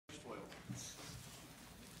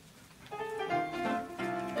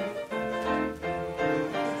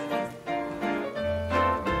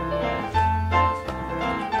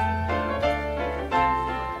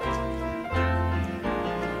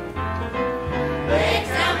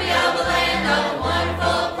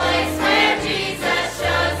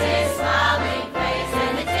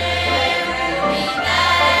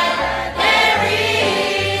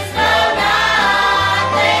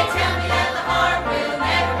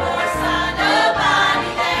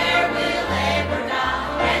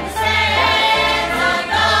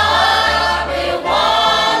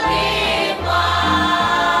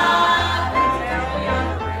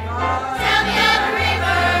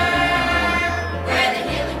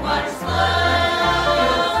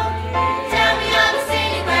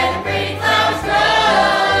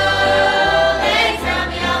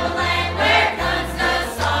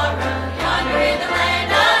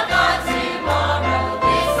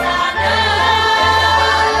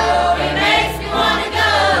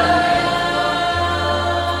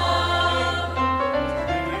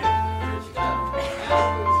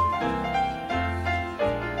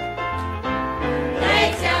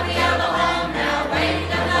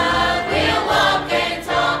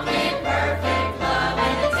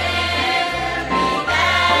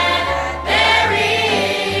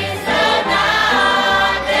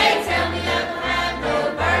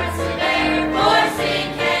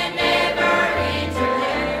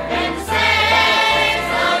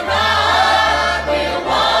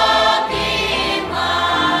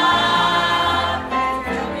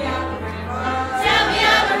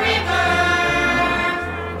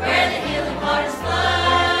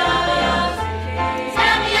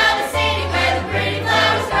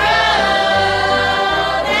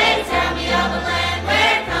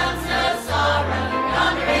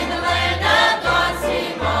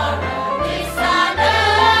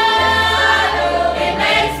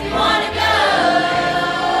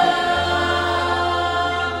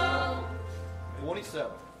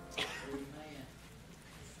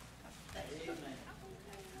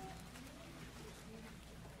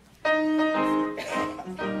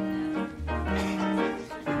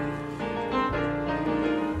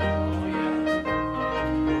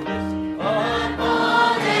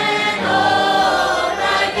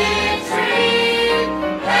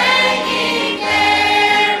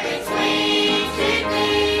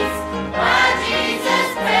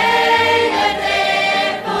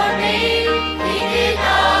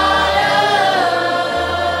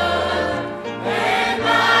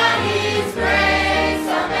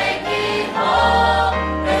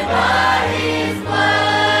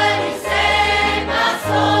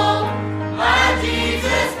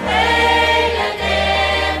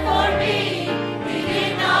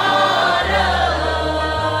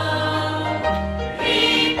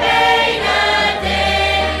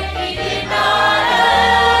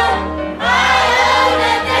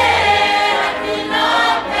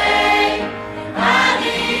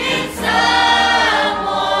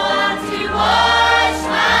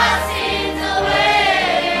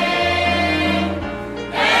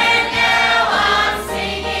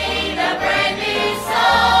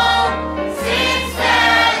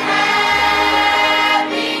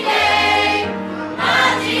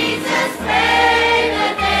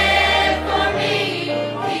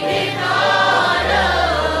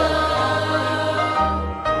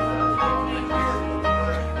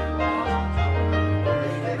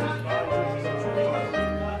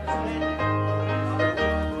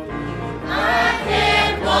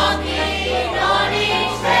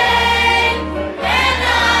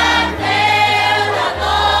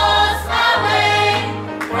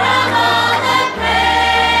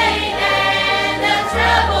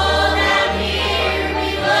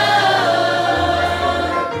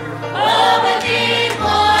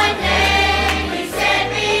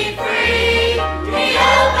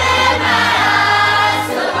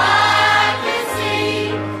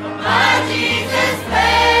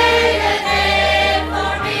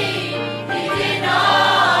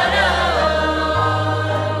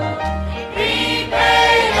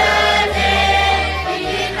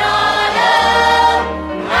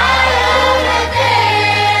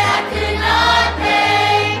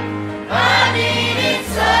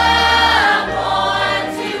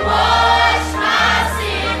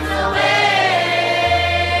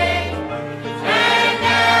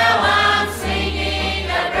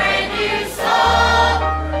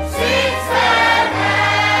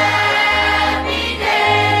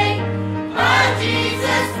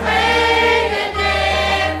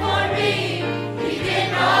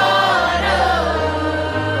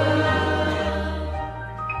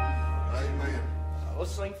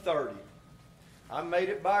30. I made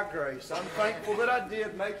it by grace. I'm thankful that I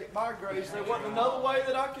did make it by grace. There wasn't another way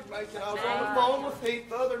that I could make it. I was on the phone with Heath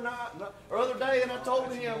the other day, and I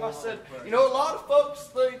told him, I said, you know, a lot of folks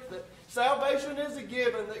think that salvation is a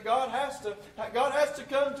given, that God has to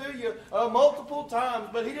come to you multiple times,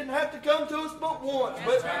 but He didn't have to come to us but once.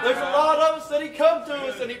 But there's a lot of us that He come to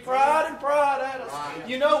us and He pried at us.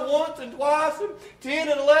 You know, once and twice and 10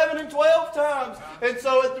 and 11 and 12 times. And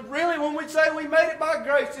so really when we say we made it by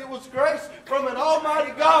grace, it was grace from an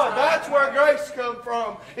almighty God. That's where grace come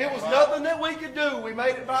from. It was nothing that we could do. We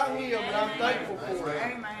made it by Him, and I'm thankful for it.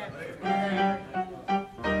 Amen.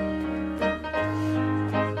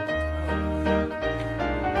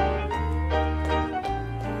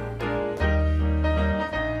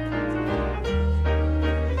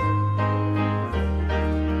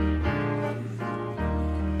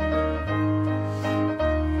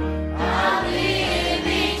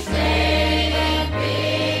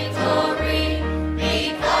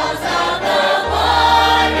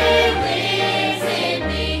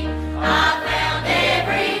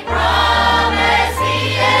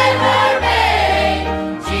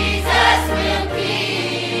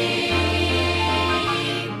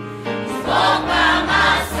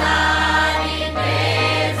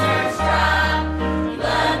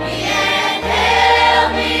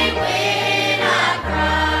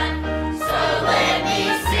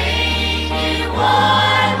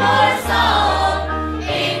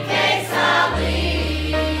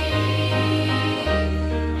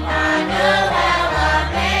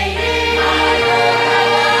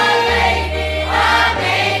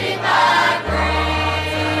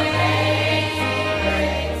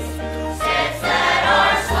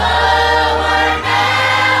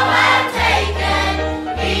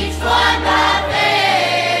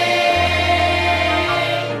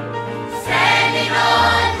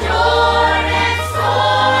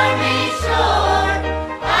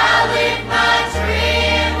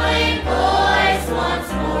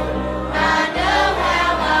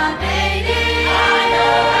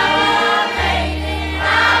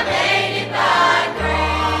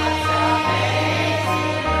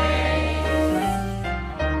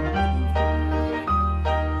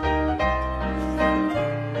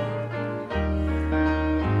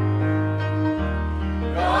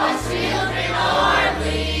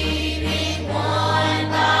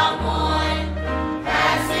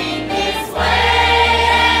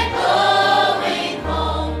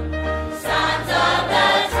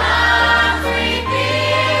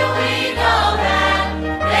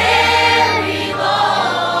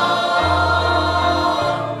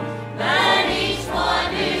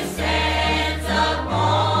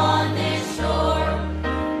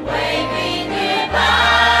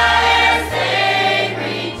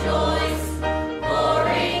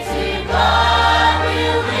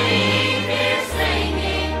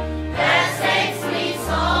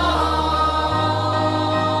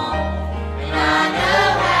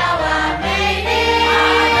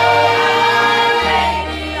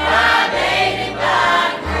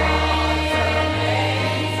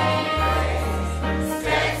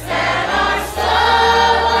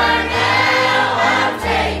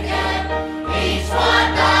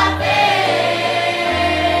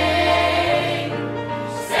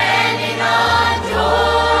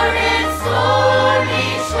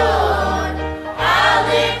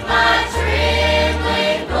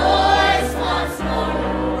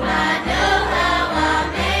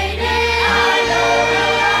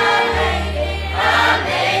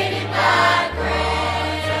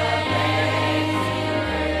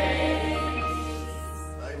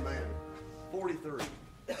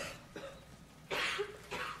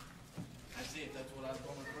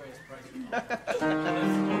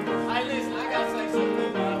 Hey, listen, I gotta say something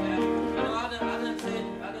about that. You know, I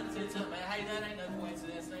done said something, man. Hey, that ain't no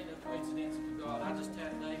coincidence. That ain't no coincidence with God. I just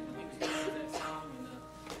tapped Nate when he was playing that song,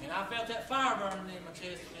 and I felt that fire burning in my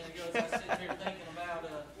chest a minute ago. So I was sitting here thinking about,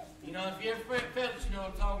 you know, if you ever felt it, you know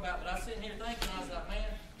what I'm talking about. But I was sitting here thinking, I was like, man,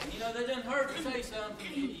 you know, that doesn't hurt to say something,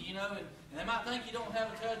 you know, and they might think you don't have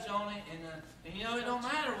a touch on it, and you know, it don't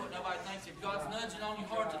matter what nobody thinks if God's nudging on your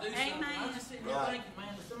heart to do something. I'm just sitting here thinking,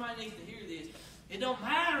 man, if somebody needs to hear this, it don't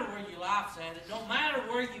matter where your life's at. It don't matter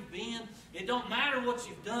where you've been. It don't matter what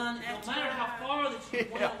you've done. It don't matter how far that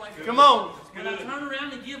you went away from Come on. When I turn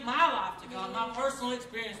around and give my life to God, my personal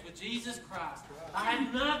experience with Jesus Christ, I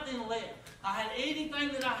had nothing left. I had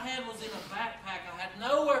anything that I had was in a backpack. I had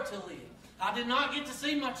nowhere to live. I did not get to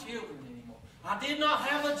see my children anymore. I did not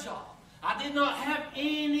have a job. I did not have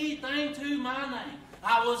anything to my name.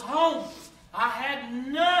 I was homeless. I had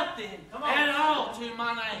nothing at all to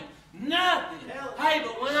my name. Nothing. Hey,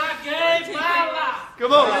 but when I gave my life,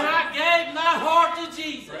 Come on. when I gave my heart to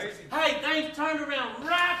Jesus, hey, things turned around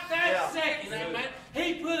right that second, amen.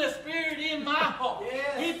 He put a spirit in my heart.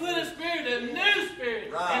 He put a spirit, a new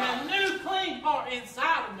spirit, and a new clean heart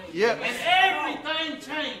inside of me. And everything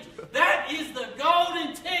changed. That is the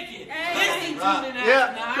golden ticket. Listen to me now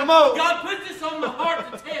tonight. Come on. God put this on my heart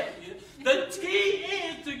to tell you. The key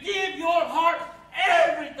is to give your heart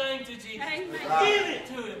everything to Jesus. Give it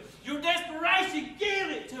to Him. Your desperation,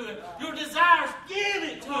 give it to Him. Your desires, give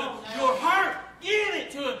it to Him. Your hurt, give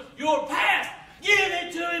it to Him. Your past, give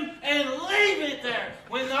it to Him and leave it there.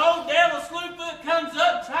 When the old devil Slewfoot comes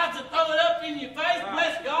up and tries to throw it up in your face,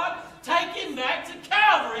 bless God, take him back to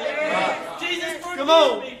Calvary. Jesus, forgive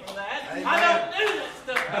me for that. Amen. I don't do that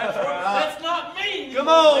stuff. That's not me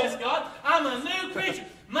anymore, bless God. I'm a new creature.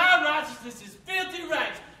 My righteousness is filthy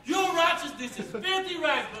rags. Your righteousness is filthy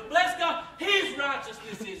rags, but bless God, His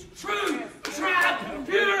righteousness is true, tried,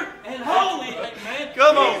 pure, and holy, amen.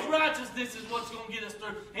 His righteousness is what's going to get us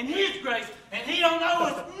through, and His grace, and He don't owe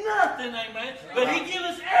us nothing, amen, but He give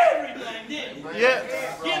us everything, didn't He? Yes.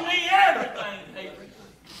 Give me everything, amen.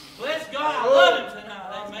 Bless God, I love Him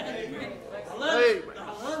tonight, amen. I love Him. I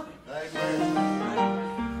love Him.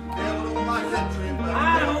 Amen. Devil don't like that trip.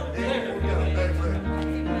 I don't care.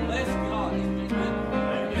 Bless God, He's been good.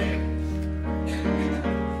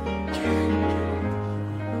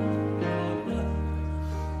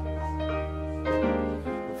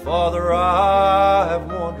 Father, I have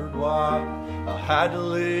wondered why I had to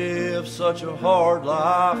live such a hard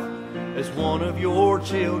life. As one of your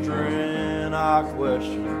children, I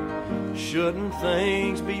question, shouldn't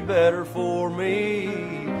things be better for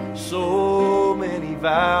me? So many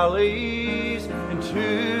valleys and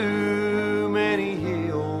too many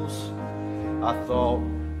hills, I thought,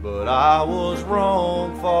 but I was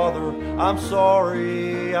wrong, Father. I'm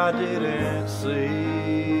sorry I didn't see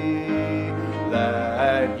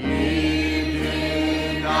that you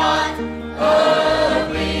do not owe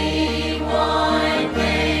me one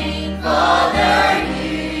thing, Father.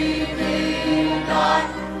 You do not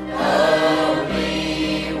owe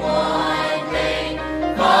me one thing,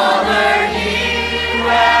 Father. You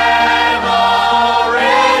have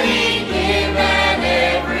already given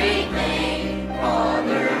everything,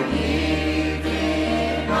 Father. You do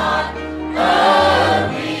not owe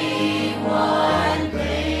me one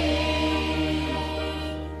thing.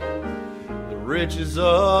 The riches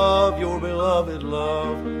of your beloved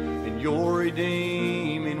love and your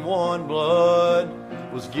redeeming one blood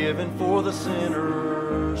was given for the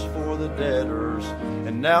sinners, for the debtors,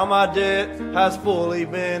 and now my debt has fully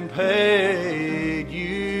been paid.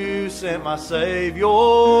 You sent my Savior,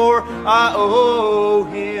 I owe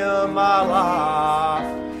Him my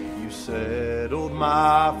life. You settled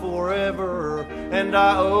my forever, and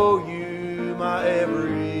I owe you my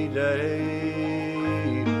everyday.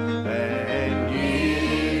 And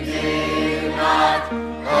you do not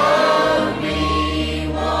owe me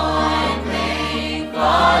one thing,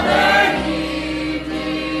 Father. You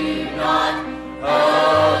do not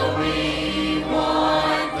owe me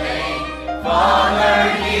one thing, Father.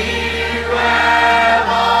 You have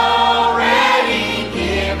already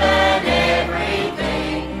given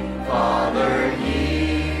everything, Father.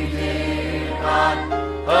 You do not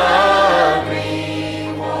owe me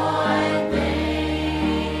one thing.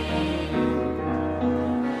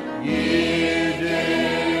 You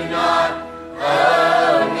do not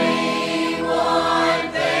owe me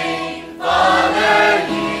one thing, Father.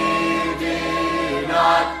 You do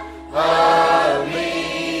not owe me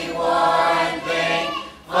one thing,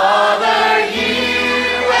 Father.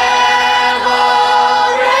 You have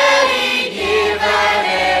already given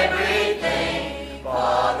everything,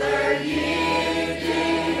 Father. You do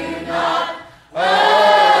not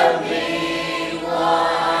owe me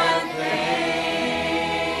one thing.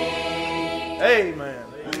 Amen.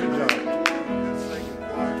 Good job.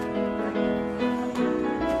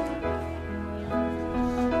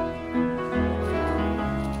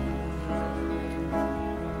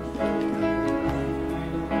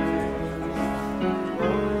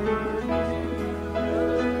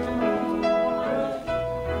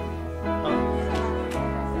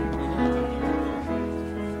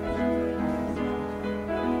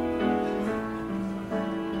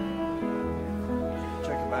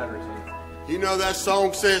 Check the batteries. You know that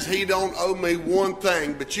song says He don't owe me one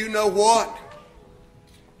thing, but you know what?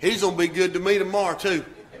 He's going to be good to me tomorrow too.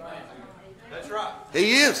 That's right.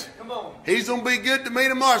 He is. Come on. He's going to be good to me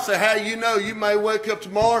tomorrow. So how you know you may wake up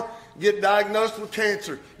tomorrow get diagnosed with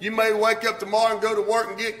cancer. You may wake up tomorrow and go to work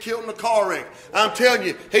and get killed in a car wreck. I'm telling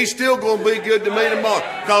you, He's still going to be good to me tomorrow.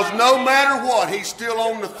 Because no matter what, He's still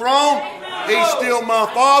on the throne. He's still my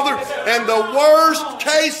Father. And the worst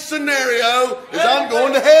case scenario is I'm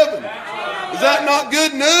going to heaven. Is that not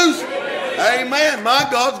good news? Amen. My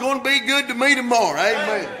God's going to be good to me tomorrow.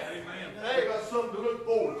 Amen. Hey, got something to look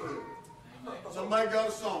forward to. Somebody got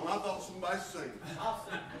a song. I thought somebody sang.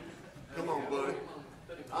 Come on, buddy.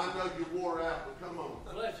 I know you wore out, but come on.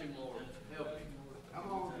 Bless you, Lord. Help me.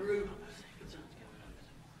 Come on, Drew.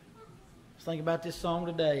 Let's think about this song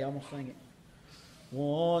today. I'm going to sing it.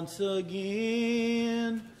 Once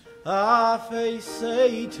again, I face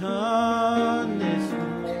Satan this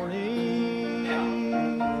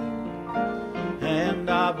morning, and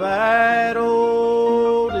I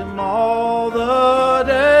battled him all the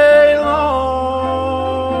day long.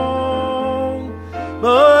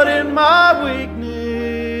 But in my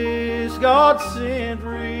weakness, God sent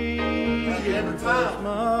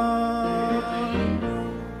reinforcement.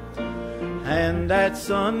 And at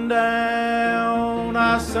sundown,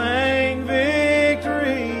 I sang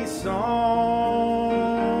victory song.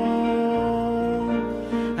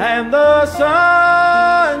 And the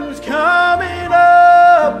sun's coming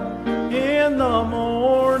up in the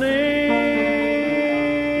morning.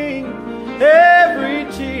 Every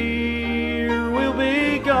tear will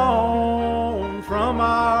be gone from our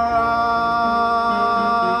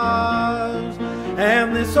eyes.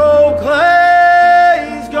 And this old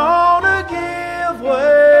clay's gonna give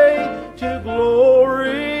way to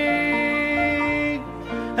glory.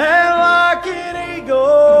 And like an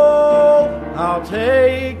eagle, I'll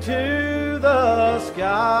take to the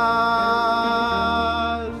skies.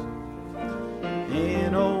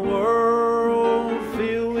 In a world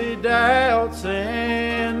filled with doubts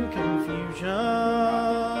and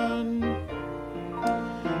confusion,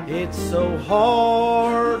 it's so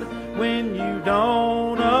hard when you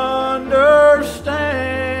don't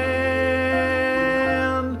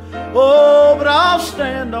understand. Oh, but I'll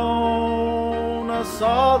stand on a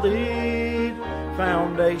solid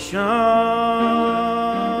foundation,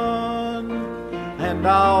 and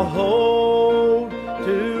I'll hold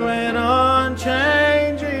to an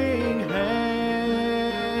unchanging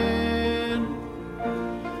hand.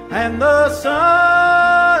 And the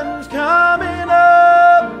sun's coming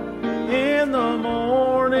up in the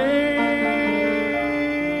morning.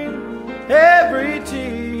 Every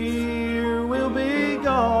tear will be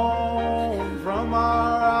gone from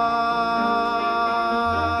our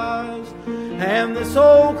eyes. And this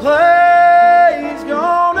old clay's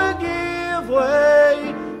gonna give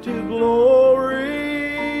way to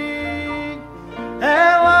glory.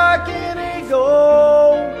 And like an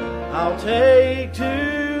eagle, I'll take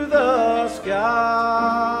to the sky.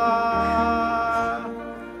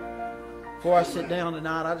 Before I sit down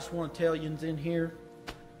tonight, I just want to tell you in here,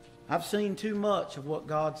 I've seen too much of what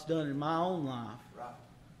God's done in my own life.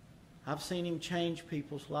 I've seen Him change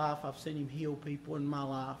people's life. I've seen Him heal people in my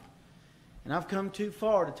life. And I've come too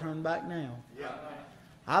far to turn back now.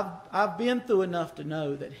 I've been through enough to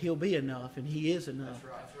know that He'll be enough, and He is enough.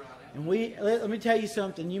 And let me tell you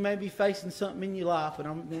something. You may be facing something in your life, but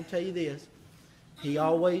I'm going to tell you this. He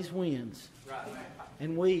always wins.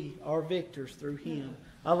 And we are victors through Him.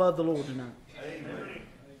 I love the Lord tonight. Amen.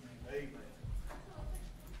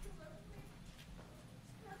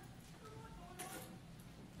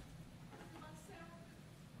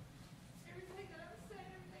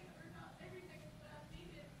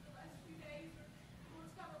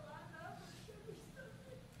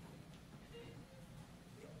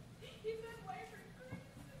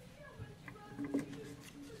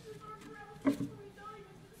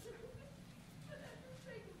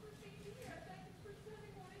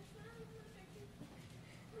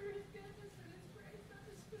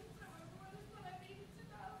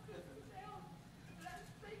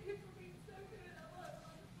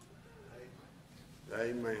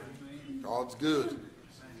 Amen. God's good.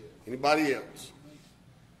 Anybody else?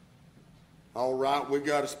 All right, we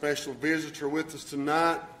got a special visitor with us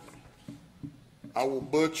tonight. I will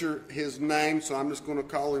butcher his name, so I'm just going to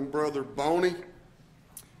call him Brother Boney.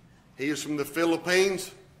 He is from the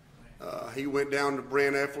Philippines. He went down to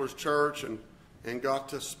Brent Effler's church and got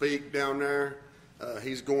to speak down there.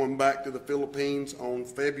 He's going back to the Philippines on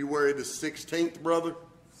February the 16th, brother?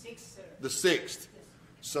 6th, sir. The 6th.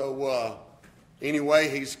 So, anyway,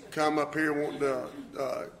 he's come up here wanting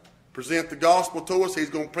to present the gospel to us. He's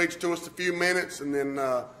going to preach to us a few minutes and then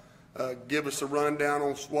give us a rundown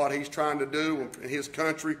on what he's trying to do in his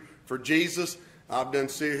country for Jesus. I've done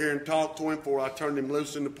sit here and talk to him before I turned him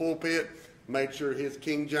loose in the pulpit. Made sure his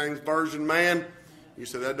King James Version man You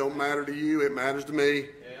say that don't matter to you, it matters to me.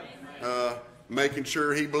 Making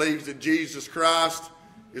sure he believes that Jesus Christ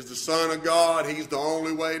is the Son of God. He's the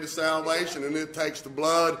only way to salvation, and it takes the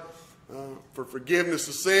blood for forgiveness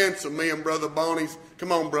of sin. So me and Brother Bonnie's,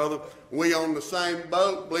 come on, brother, we on the same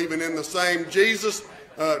boat, believing in the same Jesus,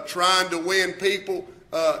 trying to win people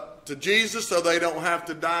to Jesus so they don't have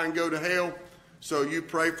to die and go to hell. So you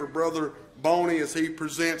pray for Brother Bonnie as he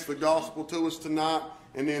presents the gospel to us tonight,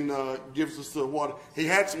 and then gives us the what he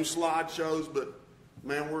had some slideshows, but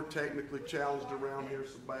man, we're technically challenged around here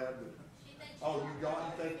so bad. Oh, you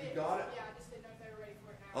think you got it? Yeah, I just didn't know if they were ready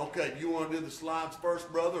for it now. Okay, you want to do the slides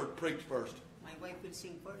first, brother, or preach first? My wife will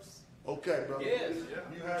sing first. Okay, brother. Yes.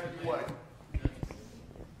 You have your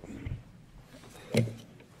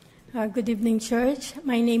way. Good evening, church.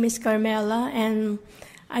 My name is Carmela, and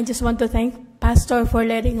I just want to thank Pastor for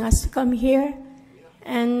letting us come here.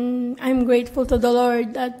 And I'm grateful to the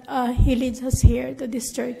Lord that He leads us here to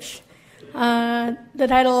this church. The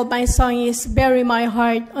title of my song is Bury My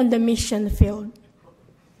Heart on the Mission Field.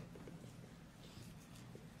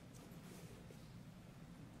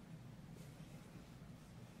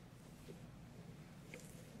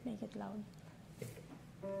 Make it loud.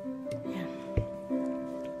 Yeah.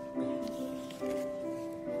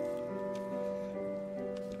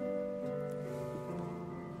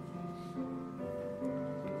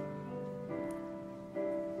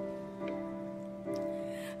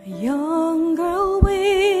 A young girl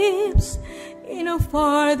weeps in a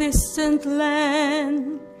far distant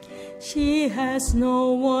land. She has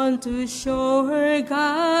no one to show her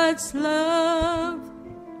God's love.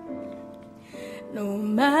 No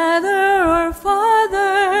mother or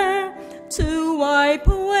father to wipe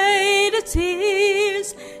away the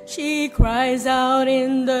tears. She cries out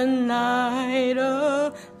in the night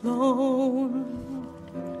alone.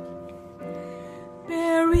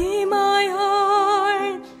 Bury my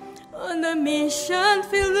heart on the mission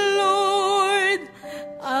field, Lord.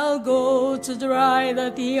 I'll go to dry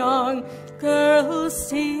that young girl's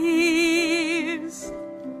tears.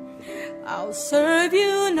 I'll serve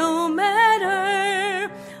you no matter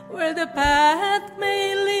where the path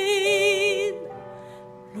may lead.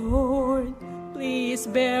 Lord, please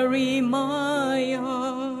bury my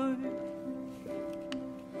heart.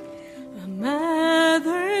 A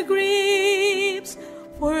mother grieves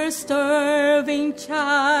for a starving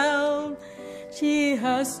child. She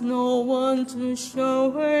has no one to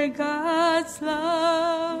show her God's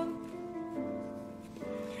love.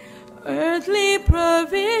 Earthly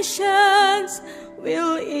provisions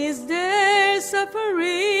will ease their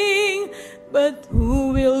suffering, but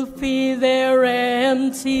who will feed their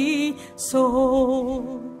empty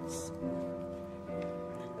souls?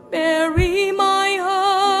 Bury my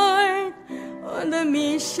heart on the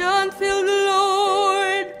mission field,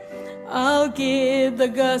 Lord. I'll give the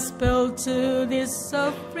gospel to these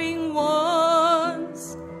suffering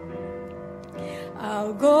ones.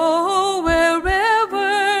 I'll go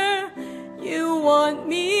wherever you want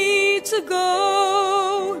me to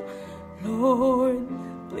go. Lord,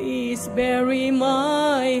 please bury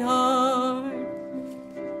my heart.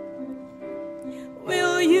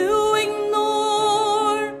 Will you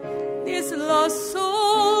ignore these lost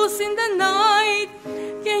souls in the night?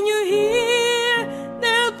 Can you hear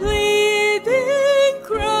their pleading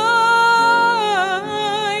cries?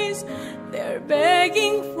 They're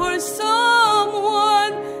begging for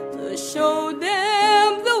someone to show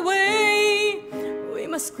them the way. We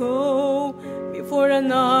must go before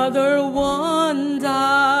another one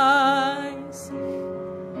dies.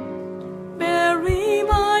 Bury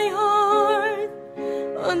my heart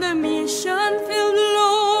on the mission field,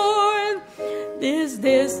 Lord. These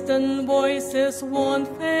distant voices won't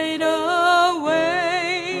fade away.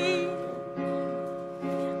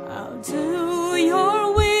 I'll do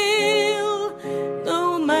your will,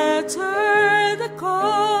 no matter the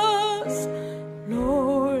cost.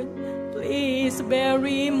 Lord, please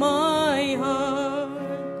bury my heart.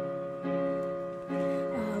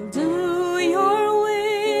 I'll do your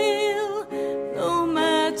will, no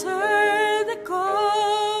matter the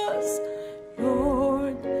cost.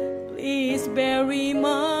 Lord, please bury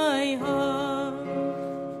my heart.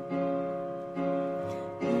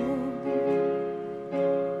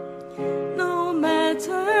 No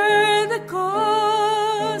matter the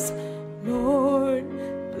cost, Lord,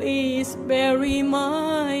 please bury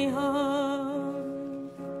my heart.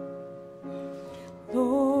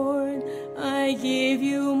 Lord, I give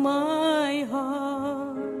you my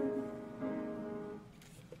heart.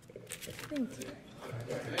 Thank you.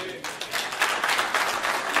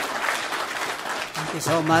 Thank you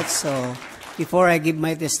so much. So, before I give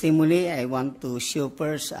my testimony, I want to show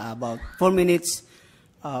first about 4 minutes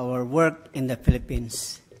our work in the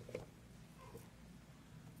Philippines.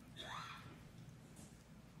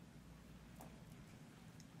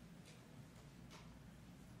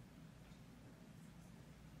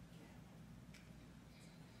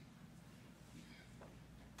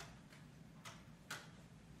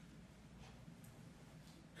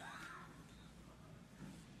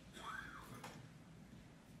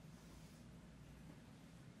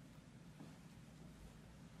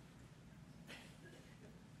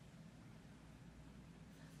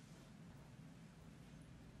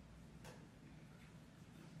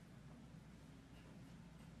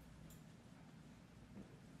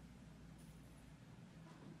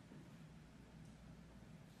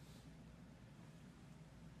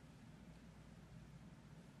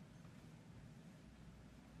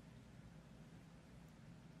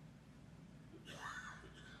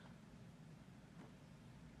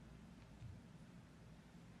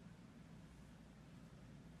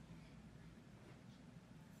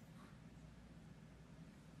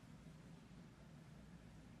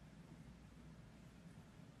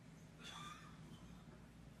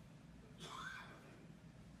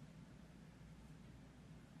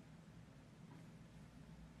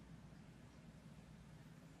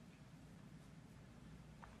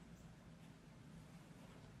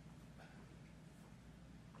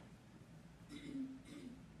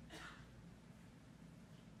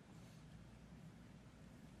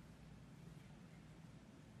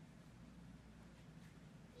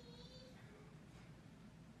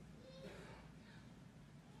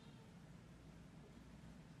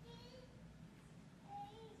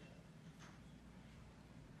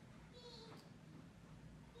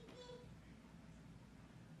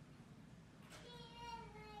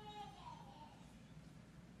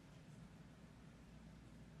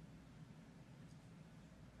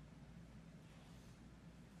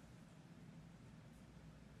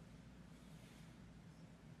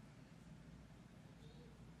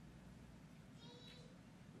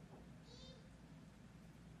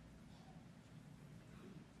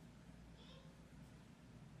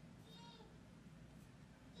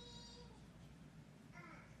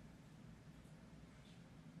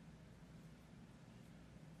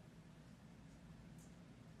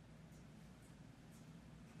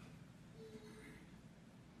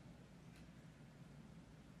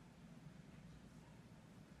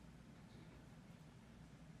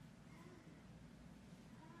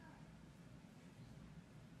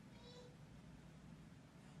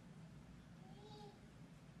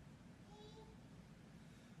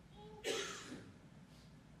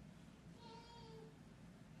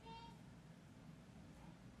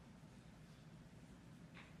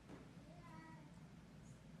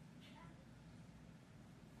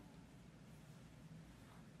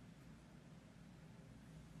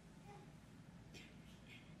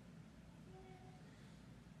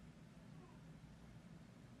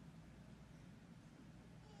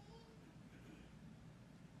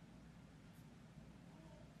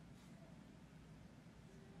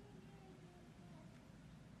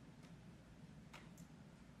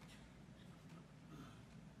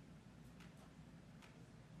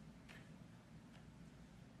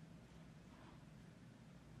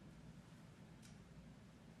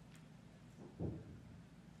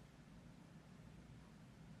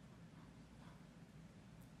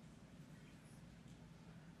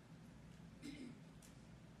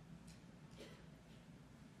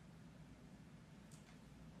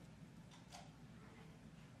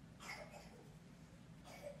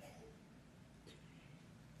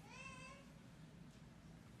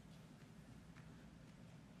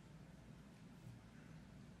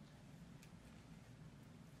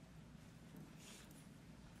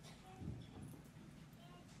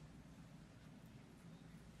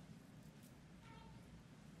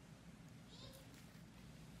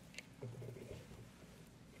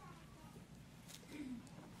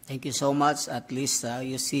 Thank you so much. At least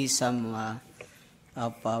you see some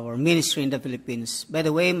of our ministry in the Philippines. By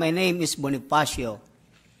the way, my name is Bonifacio.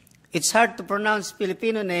 It's hard to pronounce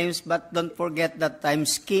Filipino names, but don't forget that I'm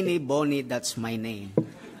skinny Boni. That's my name.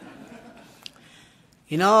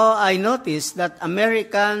 You know, I noticed that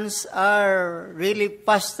Americans are really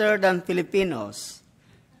faster than Filipinos.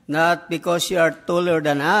 Not because you are taller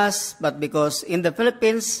than us, but because in the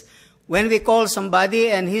Philippines, when we call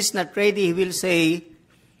somebody and he's not ready, he will say,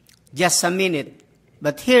 just a minute.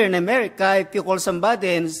 But here in America, if you call somebody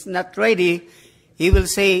and he's not ready, he will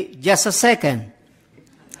say, just a second.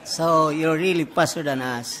 So you're really faster than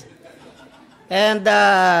us. And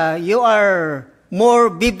you are more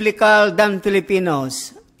biblical than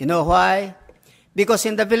Filipinos. You know why? Because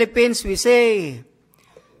in the Philippines, we say,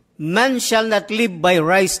 man shall not live by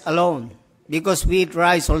rice alone, because we eat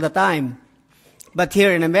rice all the time. But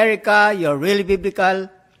here in America, you're really biblical.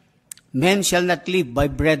 Men shall not live by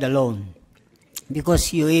bread alone,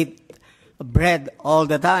 because you eat bread all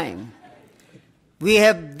the time. We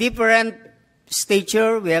have different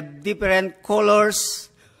stature, we have different colors,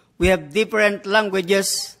 we have different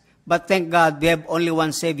languages, but thank God we have only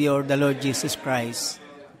one Savior, the Lord Jesus Christ.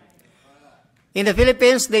 In the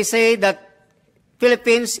Philippines, they say that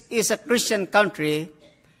Philippines is a Christian country,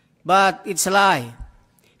 but it's a lie,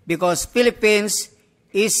 because Philippines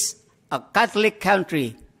is a Catholic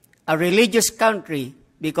country, a religious country,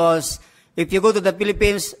 because if you go to the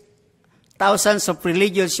Philippines, thousands of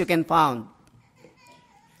religions you can find.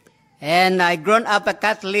 And I grown up a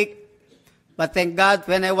Catholic, but thank God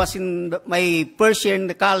when I was in my first year in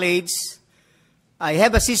the college, I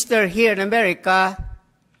have a sister here in America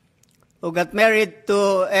who got married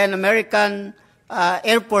to an American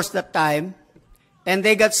Air Force that time, and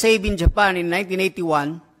they got saved in Japan in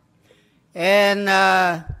 1981. And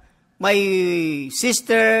my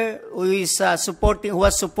sister, who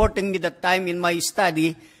was supporting me that time in my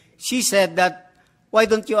study, she said that, why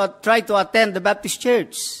don't you try to attend the Baptist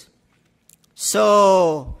church?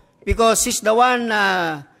 So, because she's the one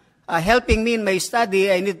helping me in my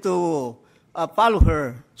study, I need to follow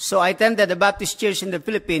her. So I attended the Baptist church in the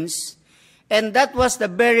Philippines, and that was the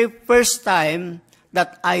very first time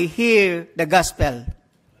that I hear the gospel.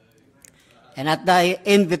 And at the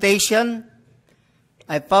invitation,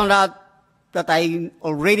 I found out that I'm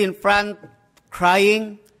already in front,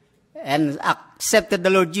 crying, and accepted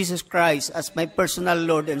the Lord Jesus Christ as my personal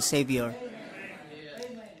Lord and Savior.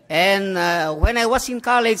 And when I was in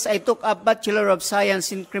college, I took a Bachelor of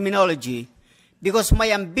Science in Criminology, because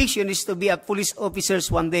my ambition is to be a police officer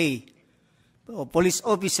one day, a police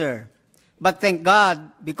officer. But thank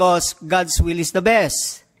God, because God's will is the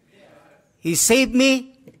best. He saved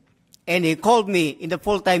me, and He called me in the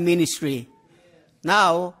full-time ministry.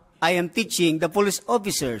 Now, I am teaching the police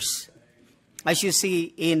officers, as you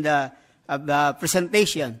see in the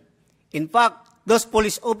presentation. In fact, those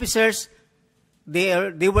police officers,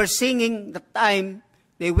 they were singing the time.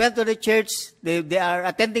 They went to the church. They are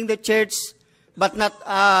attending the church, but not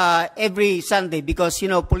every Sunday, because,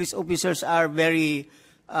 police officers are very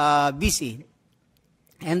busy.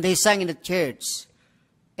 And they sang in the church.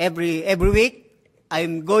 Every week,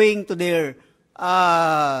 I'm going to their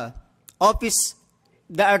office.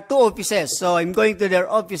 There are 2 offices, so I'm going to their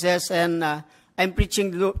offices, and I'm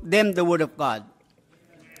preaching them the Word of God.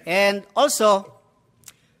 And also,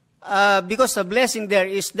 because the blessing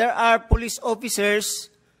there are police officers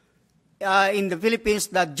in the Philippines,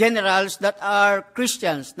 that generals that are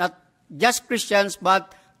Christians, not just Christians,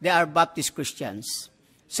 but they are Baptist Christians.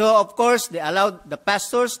 So, of course, they allowed the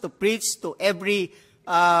pastors to preach to every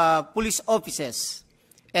police offices.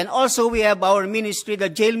 And also, we have our ministry, the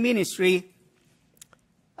jail ministry,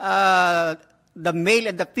 the male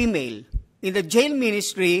and the female. In the jail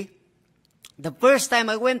ministry, the first time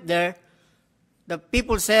I went there, the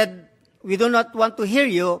people said, we do not want to hear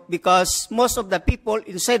you, because most of the people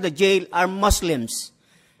inside the jail are Muslims,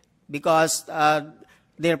 because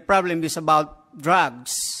their problem is about drug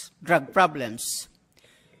problems.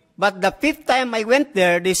 But the 5th time I went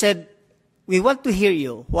there, they said, we want to hear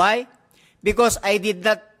you. Why? Because I did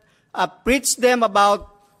not preach them about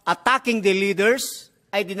attacking the leaders.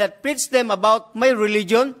 I did not preach them about my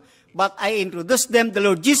religion, but I introduced them the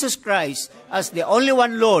Lord Jesus Christ as the only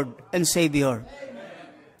one Lord and Savior.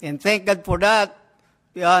 And thank God for that.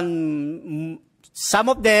 Some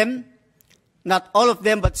of them, not all of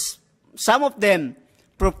them, but some of them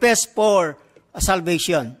profess for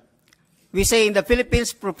salvation. We say in the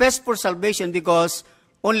Philippines, profess for salvation, because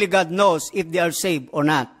only God knows if they are saved or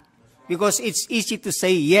not. Because it's easy to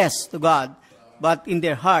say yes to God, but in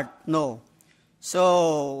their heart, no.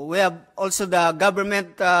 So we have also the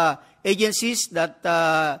government agencies that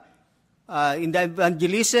in the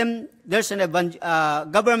evangelism, there's an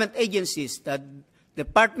government agencies, the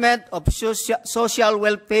Department of Social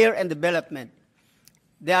Welfare and Development.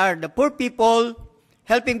 They are the poor people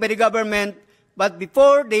helping by the government, but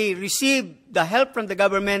before they receive the help from the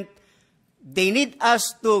government, they need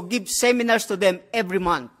us to give seminars to them every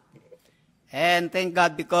month. And thank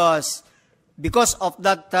God, because of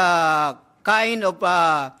that kind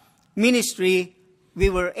of ministry, we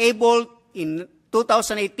were able, in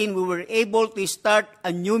 2018, we were able to start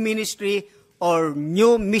a new ministry or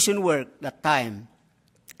new mission work that time.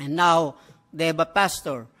 And now, they have a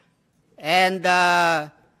pastor. And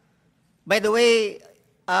by the way,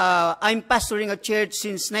 I'm pastoring a church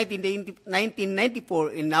since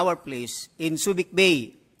 1994 in our place, in Subic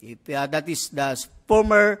Bay. That is the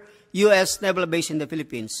former U.S. naval base in the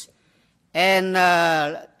Philippines. And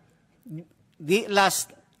the last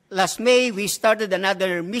May, we started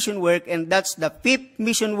another mission work, and that's the 5th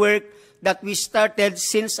mission work that we started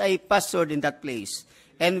since I pastored in that place.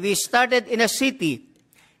 And we started in the city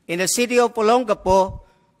of Olongapo.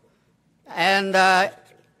 And,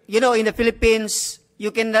 in the Philippines,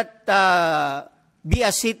 you cannot be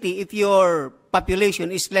a city if your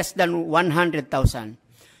population is less than 100,000.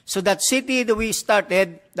 So that city that we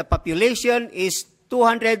started, the population is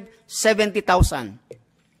 270,000.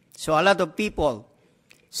 So a lot of people.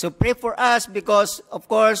 So pray for us because, of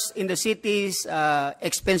course, in the city is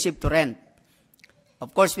expensive to rent.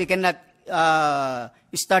 Of course, we cannot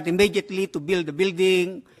start immediately to build the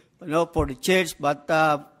building, for the church. But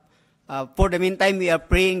for the meantime, we are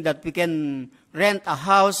praying that we can rent a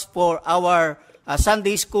house for our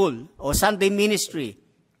Sunday school or Sunday ministry.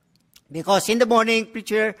 Because in the morning,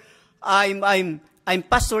 preacher, I'm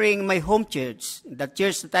pastoring my home church, the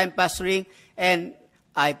church that I'm pastoring, and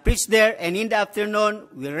I preach there. And in the afternoon,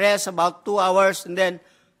 we rest about 2 hours, and then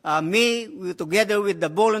we together with the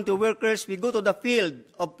volunteer workers, we go to the field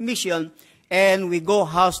of mission, and we go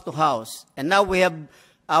house to house. And now we have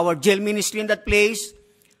our jail ministry in that place.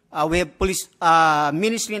 We have police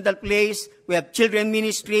ministry in that place. We have children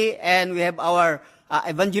ministry, and we have our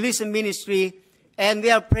evangelism ministry. And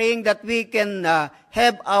we are praying that we can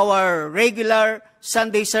have our regular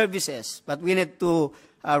Sunday services, but we need to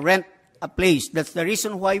rent a place. That's the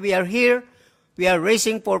reason why we are here. We are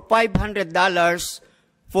raising for $500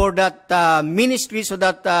 for that ministry, so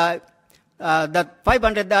that that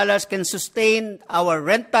 $500 can sustain our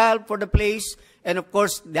rental for the place and, of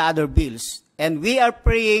course, the other bills. And we are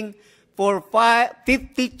praying for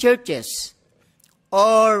 50 churches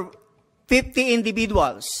or 50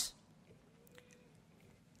 individuals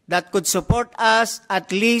that could support us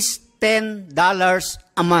at least $10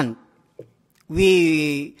 a month.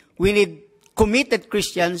 We need committed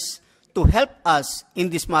Christians to help us in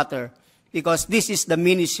this matter, because this is the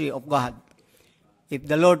ministry of God. If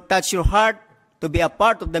the Lord touch your heart to be a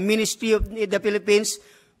part of the ministry of the Philippines,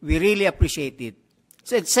 we really appreciate it.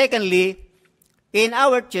 So, secondly, in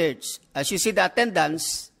our church, as you see the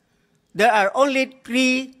attendance, there are only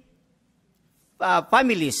 3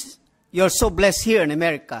 families. You're so blessed here in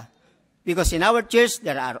America, because in our church,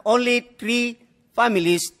 there are only 3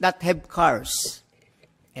 families that have cars.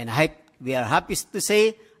 And we are happy to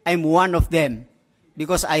say I'm one of them,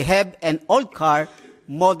 because I have an old car,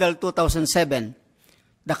 model 2007.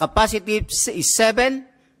 The capacity is 7,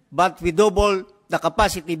 but we double the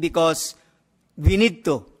capacity because we need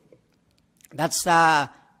to. That's why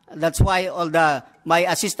my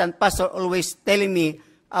assistant pastor always telling me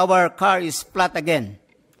our car is flat again,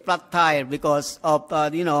 flat tire, because of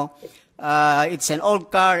it's an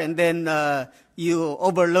old car, and then you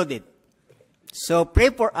overload it. So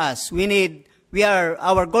pray for us.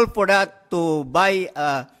 Our goal for that to buy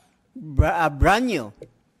a brand new,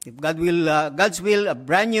 if God's will, a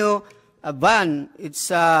brand new van.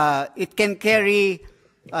 It can carry,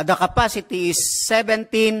 the capacity is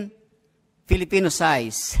 17 Filipino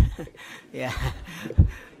size. Yeah.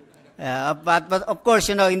 But of course,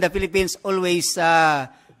 in the Philippines, always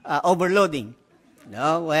overloading.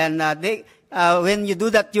 When you do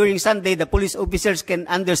that during Sunday, the police officers can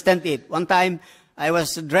understand it. One time, I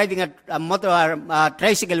was driving a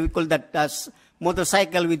tricycle, we call that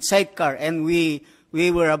motorcycle with sidecar, and we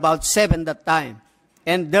were about 7 that time.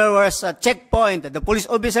 And there was a checkpoint. The police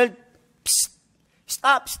officer, "Psst,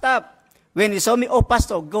 stop. When he saw me, "Oh,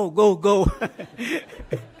 pastor, go."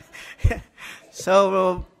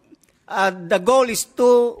 So, the goal is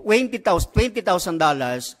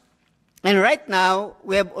 $20,000. And right now,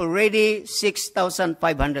 we have already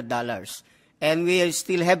 $6,500. And we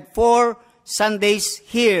still have 4 Sundays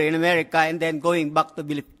here in America, and then going back to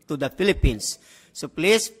the Philippines. So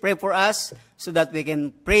please pray for us so that we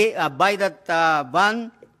can buy that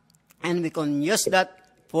van, and we can use that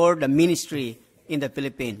for the ministry in the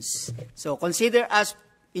Philippines. So consider us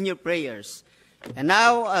in your prayers. And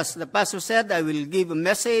now, as the pastor said, I will give a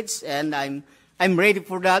message, and I'm ready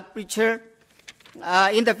for that, preacher.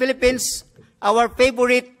 In the Philippines, our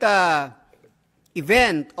favorite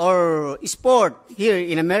event or sport here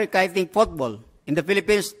in America, I think football. In the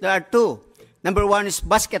Philippines, there are 2. Number 1 is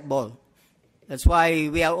basketball. That's why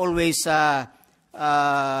we are always,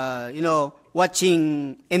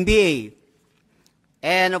 watching NBA.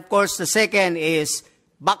 And of course, the second is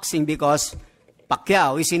boxing, because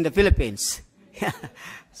Pacquiao is in the Philippines.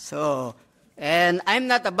 So, and I'm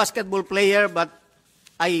not a basketball player, but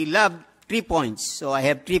I love 3 points. So I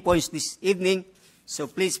have 3 points this evening. So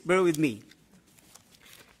please bear with me.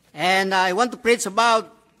 And I want to preach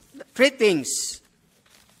about Three things.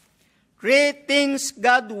 Three things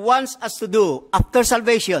God wants us to do after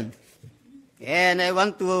salvation. And I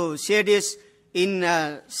want to share this in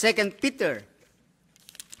 2 Peter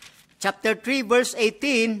chapter 3, verse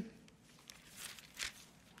 18.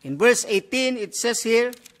 In verse 18, it says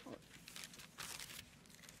here,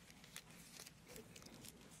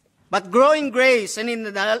 but grow in grace and in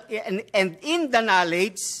the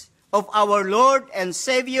knowledge of our Lord and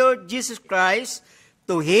Savior Jesus Christ.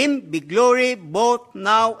 To Him be glory both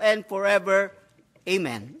now and forever.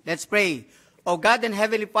 Amen. Let's pray. Oh God and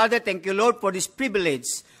Heavenly Father, thank you, Lord, for this privilege.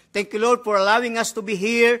 Thank you, Lord, for allowing us to be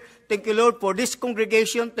here. Thank you, Lord, for this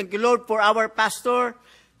congregation. Thank you, Lord, for our pastor.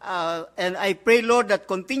 And I pray, Lord, that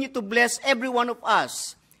continue to bless every one of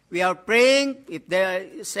us. We are praying if there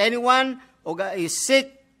is anyone who is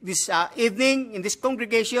sick this evening in this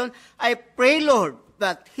congregation, I pray, Lord,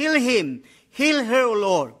 that heal him, heal her, O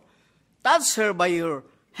Lord. Touch her by your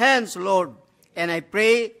hands, Lord. And I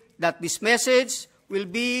pray that this message will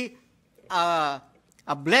be a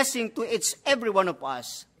blessing to every one of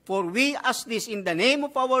us. For we ask this in the name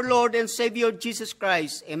of our Lord and Savior Jesus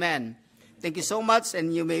Christ. Amen. Thank you so much,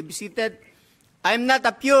 and you may be seated. I'm not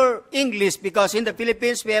a pure English because in the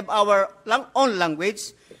Philippines we have our own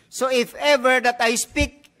language. So if ever that I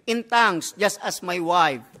speak in tongues, just ask my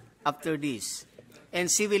wife after this, and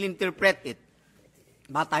she will interpret it.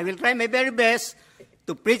 But I will try my very best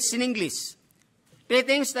to preach in English. Three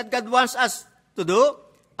things that God wants us to do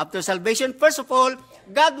after salvation. First of all,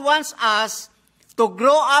 God wants us to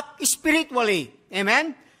grow up spiritually.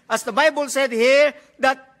 Amen? As the Bible said here,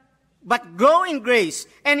 but grow in grace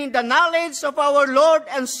and in the knowledge of our Lord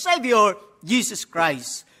and Savior, Jesus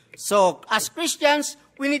Christ. So, as Christians,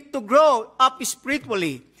 we need to grow up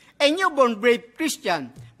spiritually. A newborn brave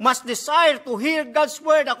Christian must desire to hear God's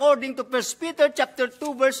word according to 1 Peter chapter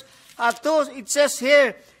 2, verse 2. It says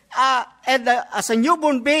here, as a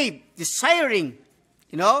newborn babe, desiring,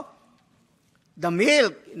 the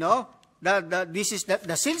milk, this is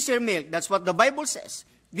the sincere milk. That's what the Bible says.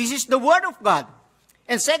 This is the word of God.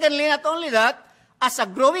 And secondly, not only that, as a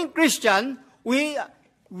growing Christian, we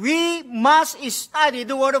must study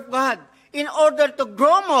the word of God. In order to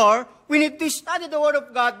grow more, we need to study the word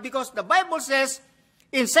of God because the Bible says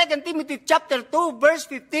in 2 Timothy chapter 2, verse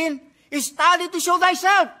 15, study to show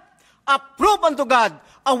thyself approved unto God,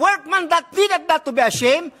 a workman that needeth not to be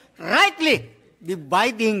ashamed, rightly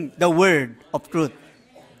dividing the word of truth.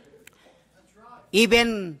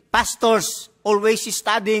 Even pastors always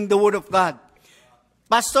studying the word of God.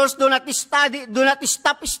 Pastors do not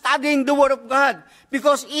stop studying the word of God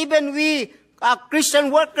because even we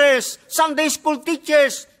Christian workers, Sunday school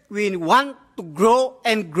teachers, we want to grow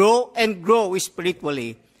and grow and grow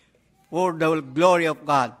spiritually for the glory of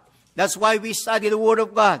God. That's why we study the Word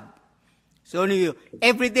of God. So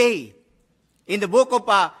every day, in the book of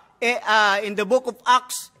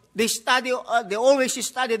Acts, they always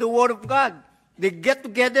study the Word of God. They get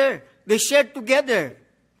together, they share together.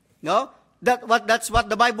 No, that's what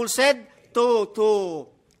the Bible said to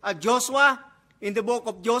Joshua. In the book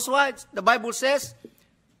of Joshua, the Bible says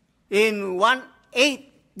in 1:8,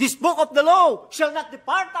 this book of the law shall not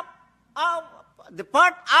depart out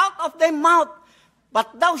of thy mouth,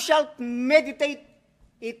 but thou shalt meditate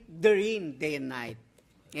it therein day and night.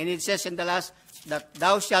 And it says in the last that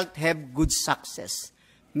thou shalt have good success.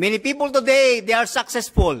 Many people today, they are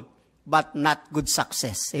successful, but not good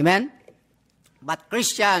success. Amen? But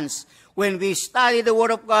Christians, when we study the Word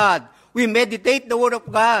of God, we meditate the Word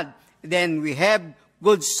of God, then we have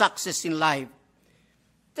good success in life.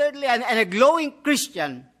 Thirdly, and a glowing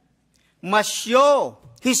Christian must show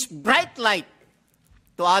his bright light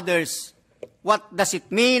to others. What does it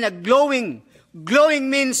mean? A glowing? Glowing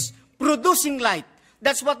means producing light.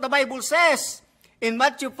 That's what the Bible says in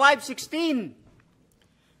Matthew 5:16.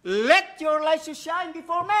 Let your light so shine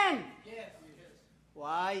before men. Yes.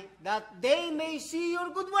 Why? That they may see your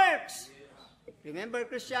good works. Yes. Remember,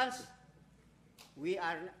 Christians, we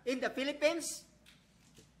are in the Philippines.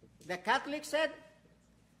 The Catholic said,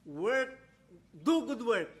 do good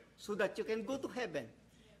work so that you can go to heaven.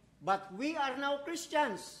 But we are now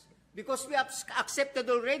Christians because we have accepted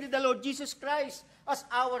already the Lord Jesus Christ as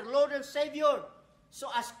our Lord and Savior. So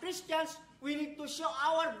as Christians, we need to show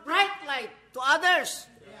our bright light to others.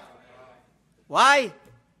 Why?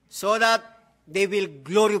 So that they will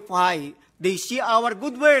glorify, they see our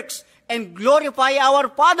good works and glorify our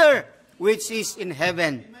Father which is in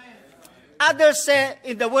heaven. Amen. Others say,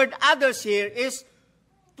 in the word others here is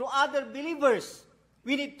to other believers.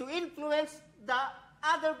 We need to influence the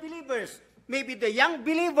other believers, maybe the young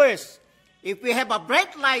believers. If we have a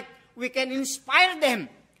bright light, we can inspire them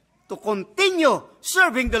to continue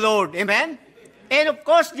serving the Lord. Amen? And of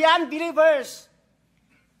course, the unbelievers.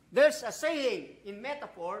 There's a saying in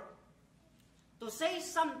metaphor, to say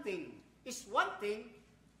something is one thing,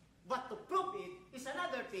 but to prove it is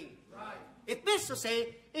another thing. Right. It means to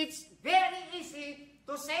say, it's very easy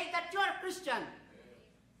to say that you are Christian,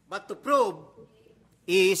 but to prove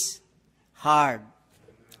is hard.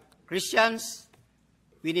 Christians,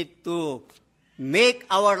 we need to make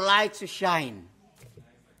our light to shine.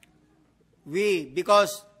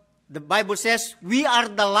 Because the Bible says, we are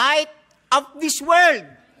the light of this world.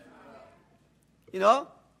 You know?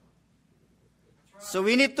 So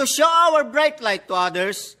we need to show our bright light to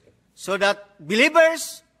others so that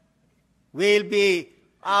believers will be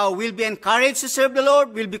encouraged to serve the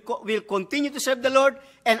Lord, will continue to serve the Lord,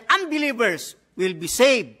 and unbelievers will be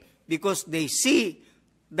saved because they see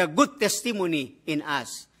the good testimony in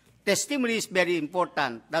us. Testimony is very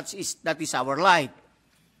important. That is our light.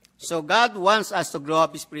 So God wants us to grow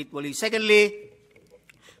up spiritually. Secondly,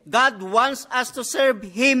 God wants us to serve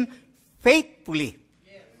Him faithfully.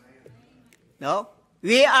 No?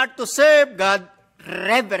 We are to serve God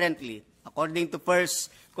reverently. According to 1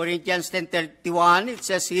 Corinthians 10:31, it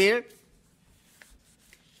says here,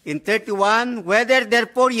 in 31, whether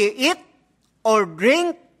therefore you eat or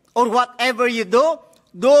drink or whatever you do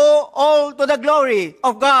all to the glory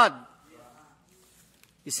of God.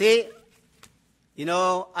 You see,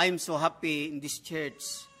 I'm so happy in this church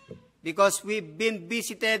because we've been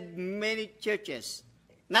visited many churches.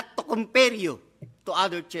 Not to compare you to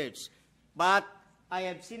other churches, but I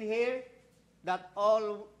have seen here that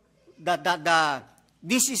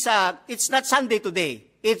it's not Sunday today,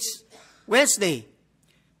 it's Wednesday.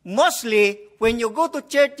 Mostly, when you go to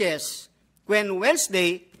churches, when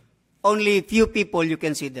Wednesday, only few people you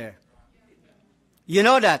can see there. You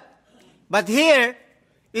know that. But here,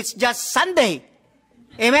 it's just Sunday.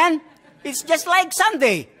 Amen? It's just like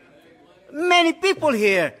Sunday. Many people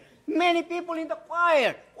here. Many people in the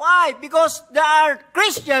choir. Why? Because there are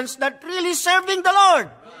Christians that really serving the Lord.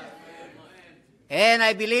 And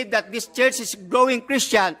I believe that this church is growing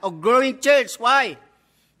Christian or growing church. Why?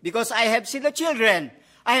 Because I have seen the children.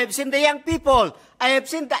 I have seen the young people. I have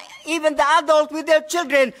seen even the adults with their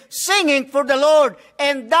children singing for the Lord.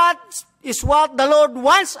 And that is what the Lord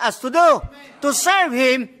wants us to do. To serve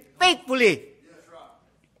Him faithfully.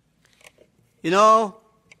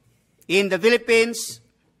 In the Philippines,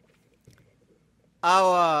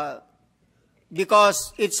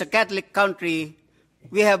 because it's a Catholic country,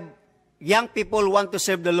 we have young people who want to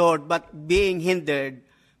serve the Lord, but being hindered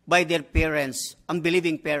by their parents,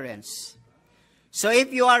 unbelieving parents. So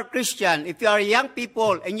if you are Christian, if you are young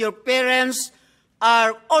people, and your parents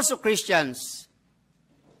are also Christians,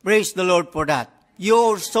 praise the Lord for that.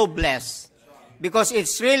 You're so blessed. Because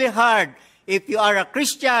it's really hard if you are a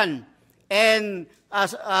Christian and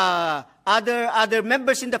as other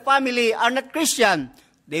members in the family are not Christian,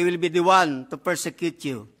 they will be the one to persecute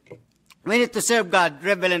you. We need to serve God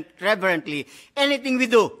reverently. Anything we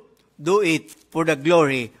do it for the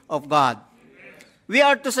glory of God. We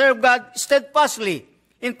are to serve God steadfastly.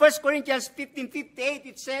 In 1 Corinthians 15:58,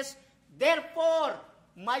 it says, therefore,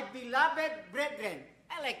 my beloved brethren,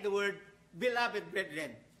 I like the word beloved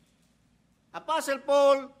brethren. Apostle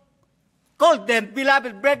Paul called them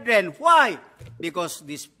beloved brethren. Why? Because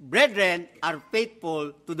these brethren are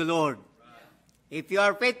faithful to the Lord. If you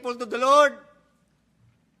are faithful to the Lord,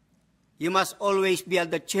 you must always be at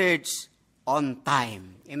the church on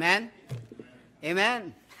time. Amen?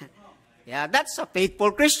 Amen. Yeah, that's a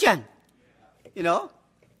faithful Christian.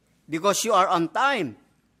 Because you are on time.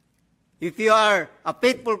 If you are a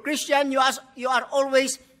faithful Christian, you are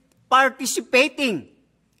always participating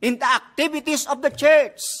in the activities of the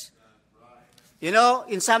church.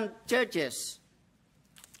 In some churches,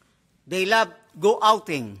 they love go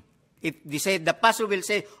outing. If they say, the pastor will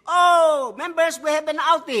say, oh, members, we have an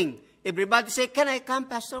outing. Everybody say, can I come,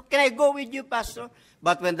 pastor? Can I go with you, pastor?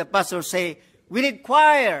 But when the pastor say, we need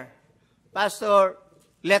choir, pastor,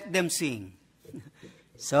 let them sing.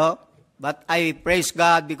 But I praise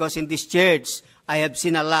God because in this church, I have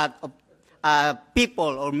seen a lot of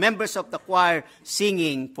people or members of the choir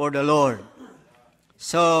singing for the Lord.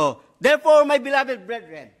 So, therefore, my beloved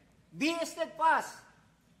brethren, be steadfast,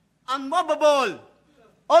 unmovable,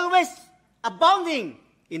 always abounding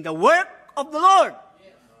in the work of the Lord.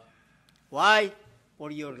 Why? For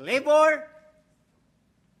your labor.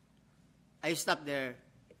 I stop there.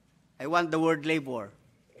 I want the word labor.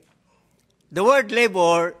 The word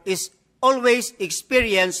labor is always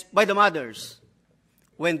experienced by the mothers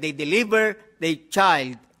when they deliver their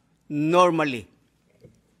child normally,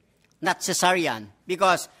 not cesarean.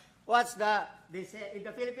 Because what's the they say in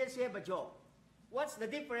the Philippines we have a joke. What's the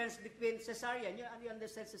difference between cesarean? You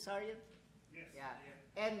understand cesarean? Yes.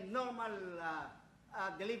 Yeah. And normal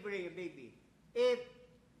delivering a baby. If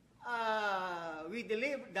we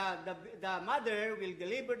deliver the mother will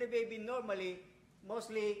deliver the baby normally,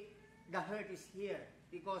 mostly the hurt is here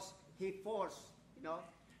because he forced, you know.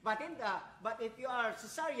 But if you are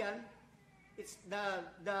cesarean, it's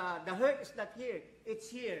the hurt is not here. It's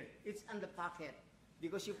here. It's on the pocket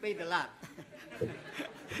because you paid a lot.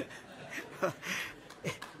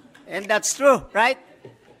 And that's true, right?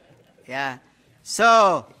 Yeah.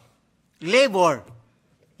 So, labor.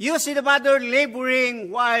 You see the mother laboring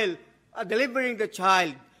while delivering the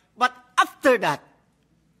child. But after that,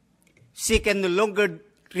 she can no longer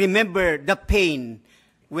remember the pain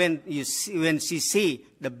when she see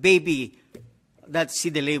the baby that she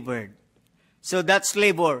delivered. So that's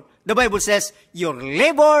labor. The Bible says, your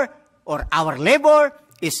labor or our labor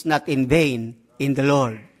is not in vain in the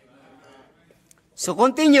Lord. So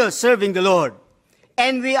continue serving the Lord.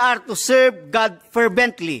 And we are to serve God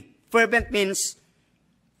fervently. Fervent means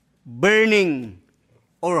burning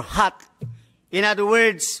or hot. In other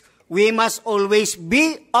words, we must always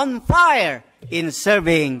be on fire in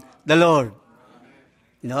serving the Lord.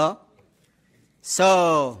 No?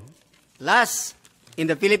 So, last, in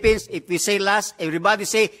the Philippines, if we say last, everybody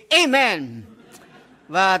say, Amen.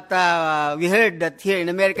 But we heard that here in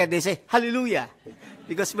America, they say, Hallelujah,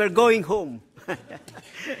 because we're going home.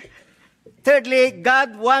 Thirdly,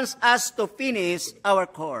 God wants us to finish our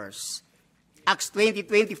course. Acts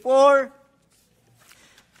 20:24,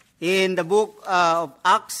 in the book of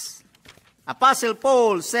Acts, Apostle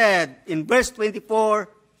Paul said in verse 24,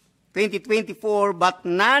 but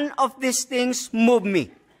none of these things move me.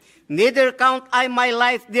 Neither count I my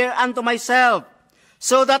life dear unto myself,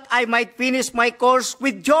 so that I might finish my course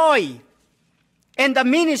with joy, and the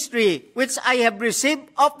ministry which I have received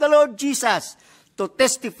of the Lord Jesus, to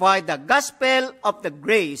testify the gospel of the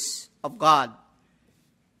grace of God.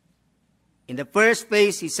 In the first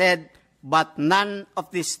place, he said, but none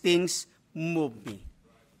of these things move me.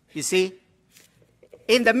 You see,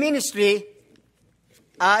 in the ministry,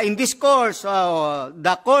 in this course,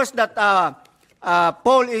 the course that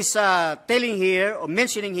Paul is telling here or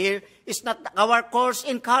mentioning here is not our course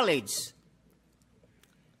in college.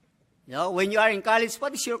 You know, when you are in college,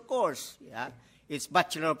 what is your course? Yeah, it's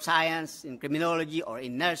Bachelor of Science in Criminology or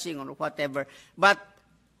in Nursing or whatever. But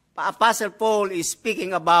Apostle Paul is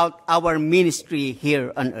speaking about our ministry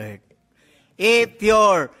here on earth. If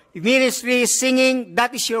your ministry is singing,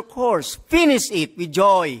 that is your course. Finish it with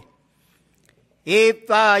joy. If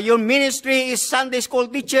your ministry is Sunday school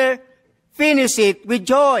teacher, finish it with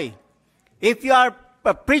joy. If you are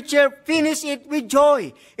a preacher, finish it with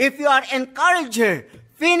joy. If you are encourager,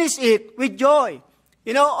 finish it with joy.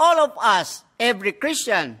 You know, all of us, every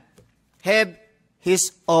Christian, have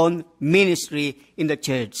his own ministry in the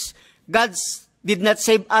church. God did not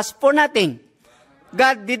save us for nothing.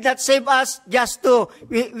 God did not save us just to,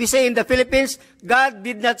 we say in the Philippines, God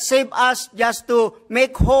did not save us just to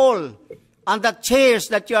make whole on the chairs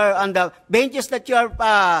that you are, on the benches that you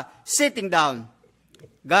are sitting down.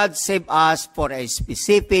 God saved us for a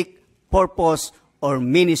specific purpose or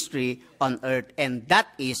ministry on earth, and that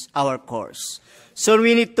is our course. So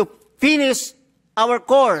we need to finish our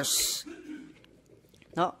course,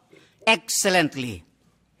 no, excellently.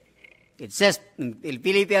 It says in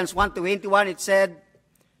Philippians 1:21, it said,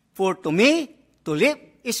 for to me, to live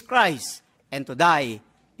is Christ, and to die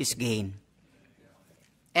is gain.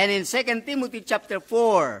 And in 2 Timothy chapter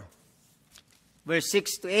 4, verse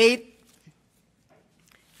 6 to 8,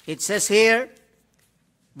 it says here,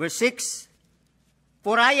 verse 6,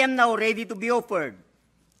 for I am now ready to be offered,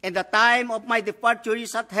 and the time of my departure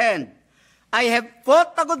is at hand. I have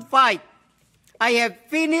fought a good fight. I have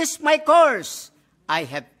finished my course. I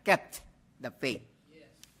have kept the faith. Yes.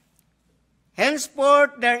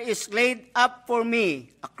 Henceforth there is laid up for me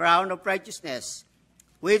a crown of righteousness,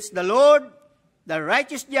 which the Lord, the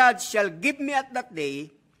righteous judge, shall give me at that day,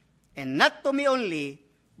 and not to me only,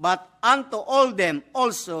 but unto all them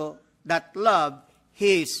also that love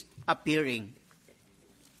his appearing.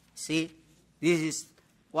 See, this is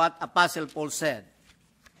what Apostle Paul said.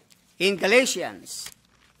 In Galatians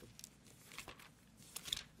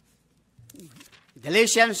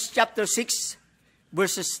chapter 6,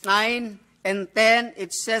 verses 9 and 10,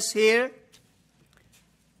 it says here,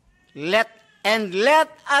 let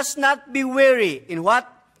us not be weary in what?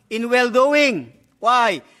 In well-doing.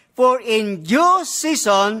 Why? For in due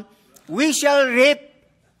season we shall reap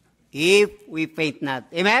if we faint not.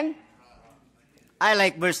 Amen? I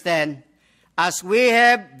like verse 10. As we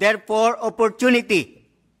have therefore opportunity,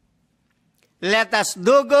 let us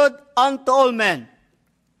do good unto all men.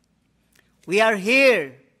 We are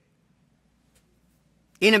here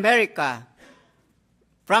in America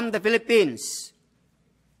from the Philippines.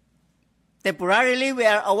 Temporarily, we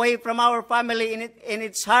are away from our family, and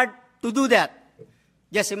it's hard to do that.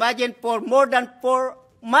 Just imagine, for more than 4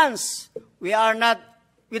 months, we are not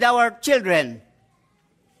with our children.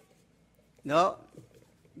 No?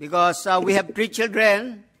 Because we have 3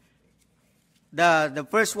 children. The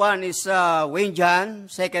first one is Wayne John.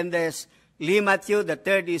 Second is Lee Matthew. The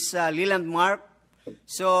third is Leland Mark.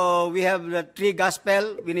 So we have the 3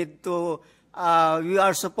 gospel. We need to, we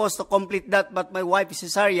are supposed to complete that, but my wife is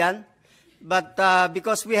cesarean. But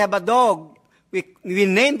because we have a dog, we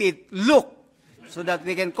named it Luke, so that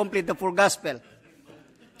we can complete the 4 gospel.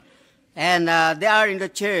 And they are in the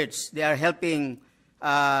church. They are helping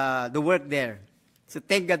the work there. So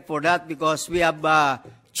thank God for that, because we have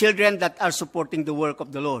children that are supporting the work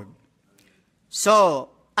of the Lord. So,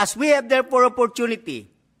 as we have therefore opportunity,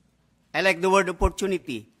 I like the word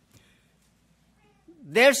opportunity.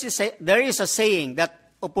 There is a saying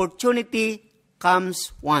that opportunity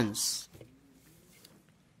comes once.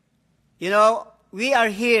 You know, we are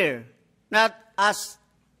here not as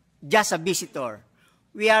just a visitor.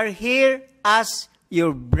 We are here as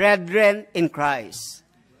your brethren in Christ.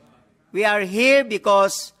 We are here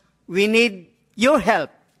because we need your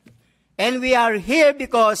help. And we are here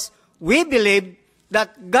because we believe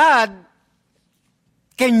that God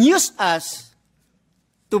can use us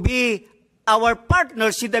to be our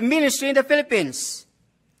partners in the ministry in the Philippines.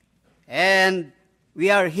 And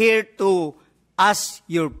we are here to ask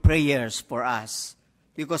your prayers for us,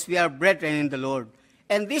 because we are brethren in the Lord.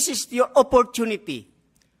 And this is your opportunity.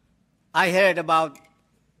 I heard about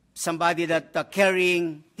somebody that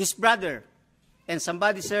carrying his brother. And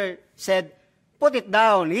somebody said, put it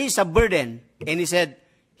down, he is a burden. And he said,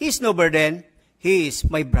 he is no burden, he is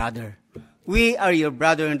my brother. We are your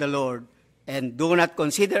brother in the Lord. And do not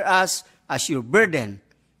consider us as your burden,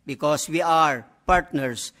 because we are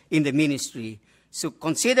partners in the ministry. So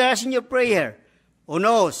consider us in your prayer. Who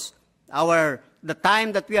knows, the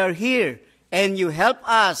time that we are here, and you help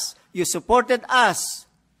us, you supported us.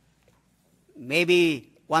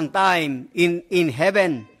 Maybe one time in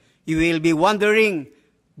heaven, you will be wondering,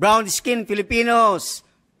 brown-skinned Filipinos,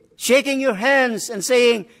 shaking your hands and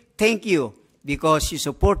saying, thank you, because you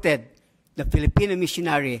supported the Filipino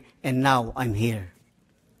missionary, and now I'm here.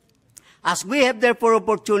 As we have therefore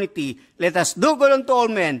opportunity, let us do good unto all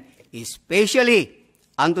men, especially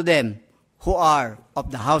unto them who are of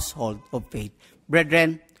the household of faith.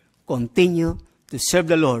 Brethren, continue to serve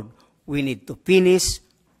the Lord. We need to finish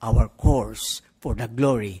our course for the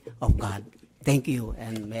glory of God. Thank you,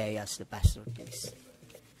 and may I ask the pastor, please.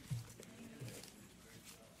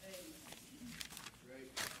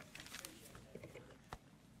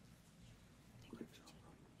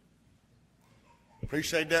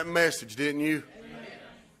 Appreciate that message, didn't you? Amen.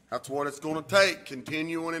 That's what it's going to take.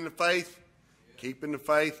 Continuing in the faith, keeping the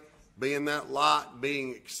faith, being that light,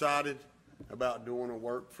 being excited about doing a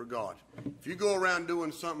work for God. If you go around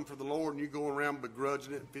doing something for the Lord and you go around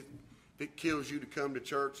begrudging it, if it kills you to come to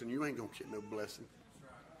church, and you ain't going to get no blessing.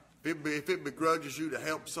 If it begrudges you to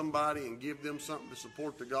help somebody and give them something to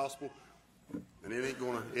support the gospel, then it ain't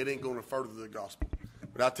going to further the gospel.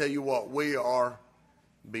 But I tell you what, we are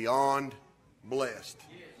beyond blessed.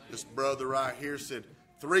 This brother right here said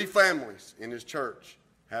 3 families in his church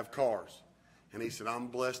have cars. And he said, I'm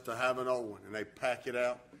blessed to have an old one. And they pack it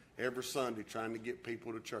out every Sunday trying to get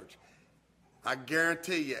people to church. I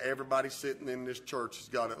guarantee you everybody sitting in this church has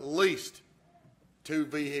got at least 2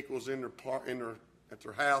 vehicles at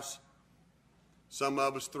their house. Some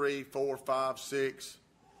of us 3, 4, 5, 6.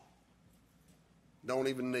 Don't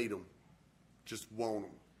even need them. Just want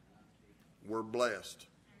them. We're blessed.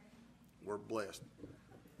 We're blessed.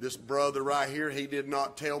 This brother right here, he did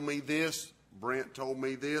not tell me this. Brent told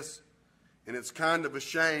me this. And it's kind of a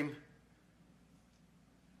shame.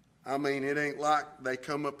 I mean, it ain't like they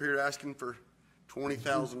come up here asking for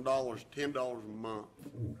 $20,000, $10 a month.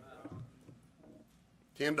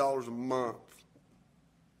 $10 a month.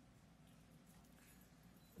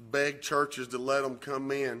 Beg churches to let them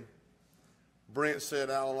come in. Brent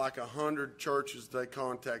said out of like 100 churches they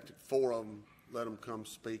contacted, 4 of them let them come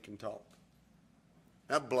speak and talk.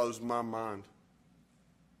 That blows my mind.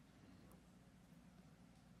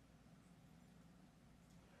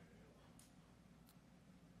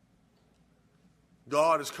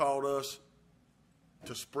 God has called us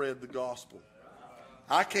to spread the gospel.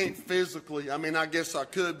 I can't physically, I guess I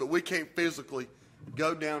could, but we can't physically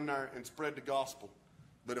go down there and spread the gospel.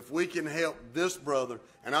 But if we can help this brother,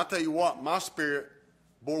 and I'll tell you what, my spirit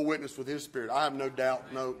bore witness with his spirit. I have no doubt,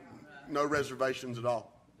 no reservations at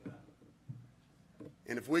all.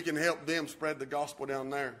 And if we can help them spread the gospel down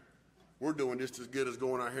there, we're doing just as good as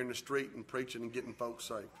going out here in the street and preaching and getting folks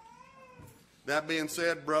saved. That being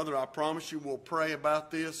said, brother, I promise you we'll pray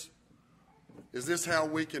about this. Is this how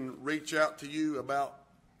we can reach out to you about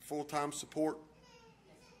full-time support?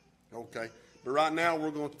 Okay. But right now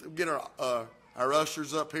we're going to get our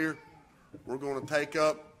ushers up here. We're going to take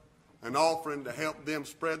up an offering to help them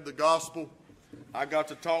spread the gospel. I got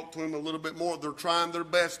to talk to them a little bit more. They're trying their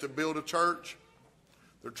best to build a church.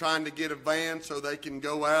 They're trying to get a van so they can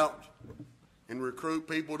go out and recruit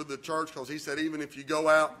people to the church, because he said even if you go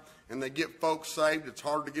out and they get folks saved, it's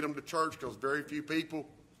hard to get them to church because very few people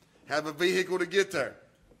have a vehicle to get there.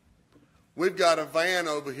 We've got a van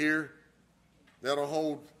over here that'll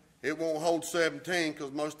hold, it won't hold 17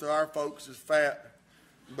 because most of our folks is fat,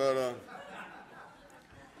 but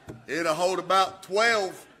it'll hold about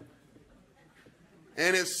 12.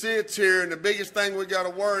 And it sits here, and the biggest thing we got to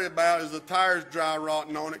worry about is the tires dry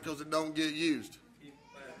rotting on it because it don't get used.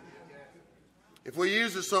 If we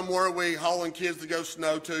use it somewhere, we hauling kids to go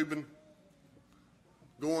snow tubing,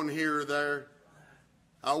 going here or there.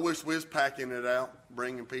 I wish we was packing it out,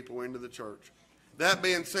 bringing people into the church. That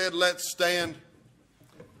being said, let's stand.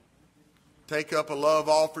 Take up a love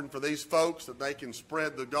offering for these folks that they can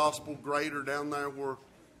spread the gospel greater down there where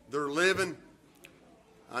they're living.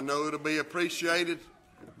 I know it'll be appreciated.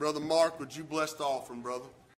 Brother Mark, would you bless the offering, brother?